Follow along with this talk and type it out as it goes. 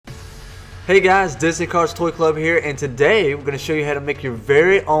Hey guys, Disney Cars Toy Club here, and today we're going to show you how to make your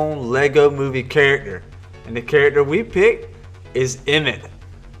very own Lego movie character. And the character we picked is Emmet,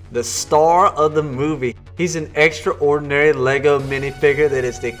 the star of the movie. He's an extraordinary Lego minifigure that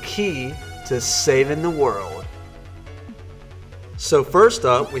is the key to saving the world. So first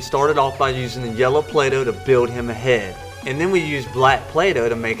up, we started off by using the yellow Play-Doh to build him a head. And then we used black Play-Doh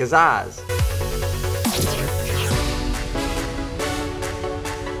to make his eyes.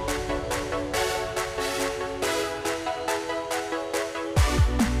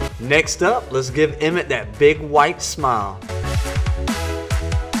 Next up, let's give Emmet that big white smile.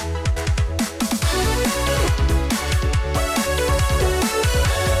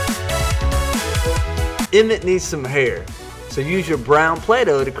 Emmet needs some hair, so use your brown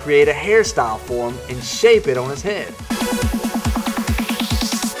Play-Doh to create a hairstyle for him and shape it on his head.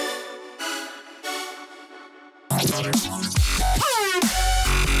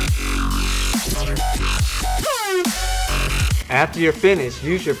 After you're finished,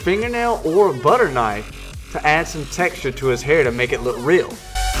 use your fingernail or a butter knife to add some texture to his hair to make it look real.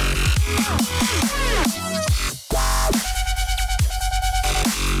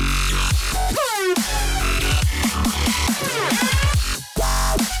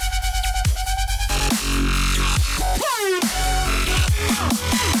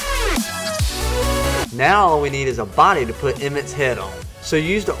 Now all we need is a body to put Emmet's head on, so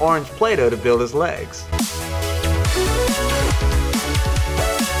use the orange Play-Doh to build his legs.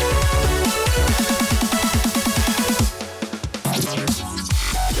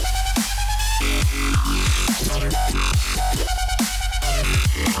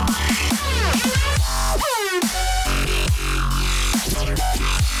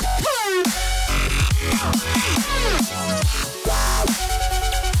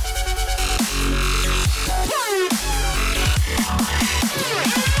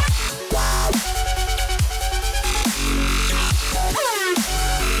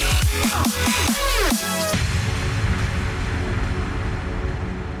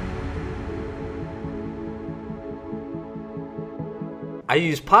 I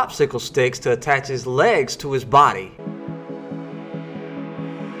use popsicle sticks to attach his legs to his body.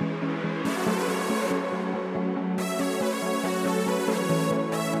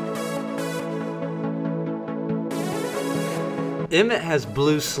 Emmet has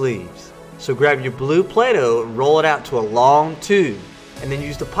blue sleeves, so grab your blue Play-Doh and roll it out to a long tube, and then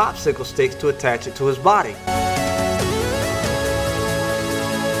use the popsicle sticks to attach it to his body.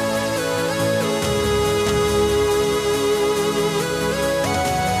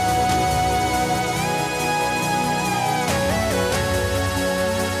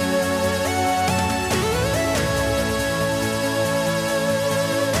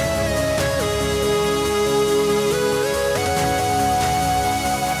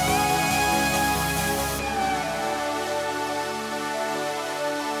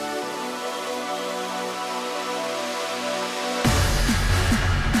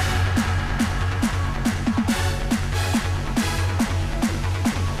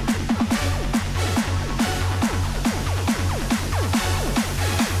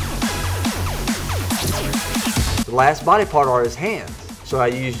 The last body part are his hands, so I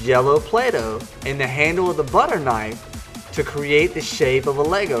used yellow Play-Doh and the handle of the butter knife to create the shape of a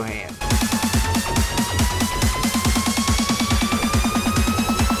Lego hand.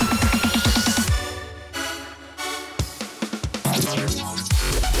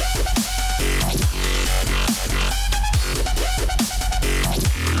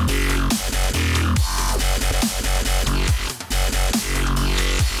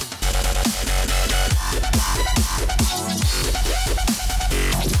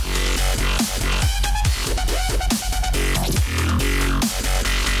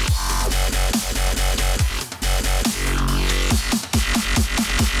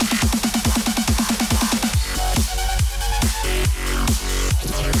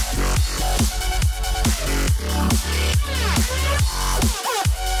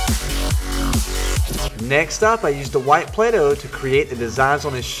 Next up, I used the white Play-Doh to create the designs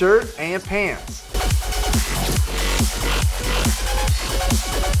on his shirt and pants.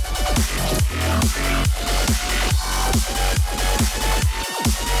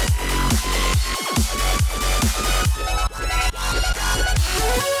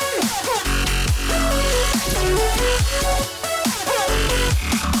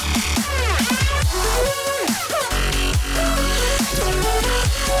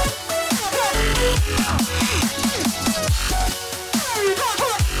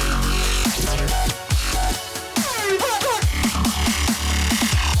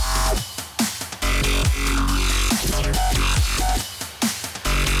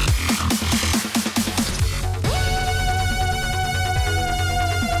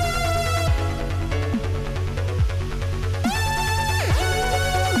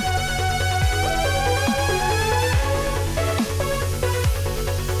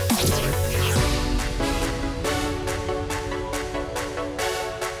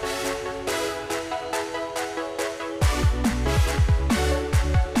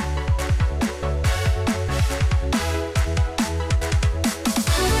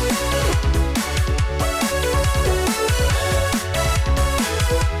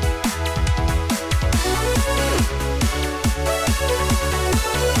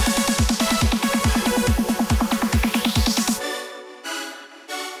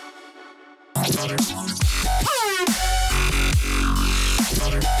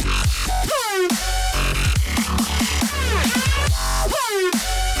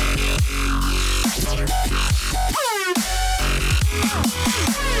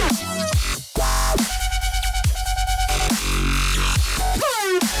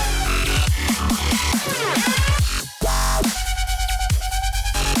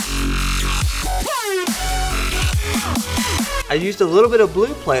 I used a little bit of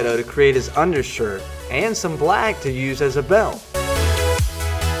blue Play-Doh to create his undershirt and some black to use as a belt.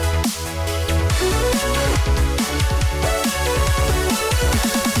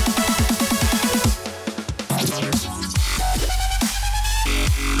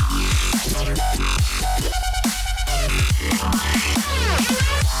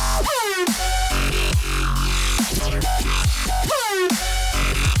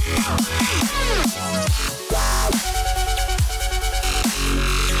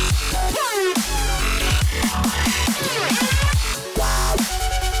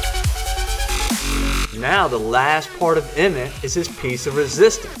 Now the last part of Emmet is his piece of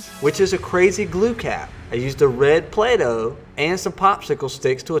resistance, which is a crazy glue cap. I used a red Play-Doh and some popsicle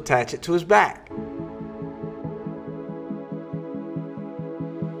sticks to attach it to his back.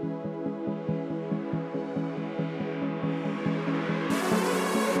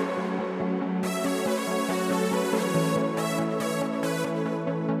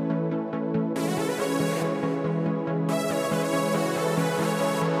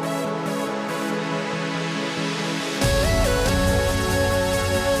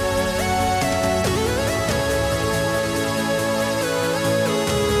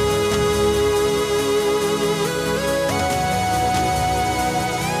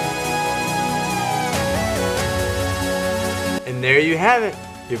 And there you have it,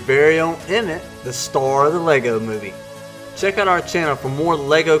 your very own Emmet, the star of the Lego movie. Check out our channel for more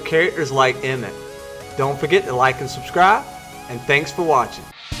Lego characters like Emmet. Don't forget to like and subscribe, and thanks for watching.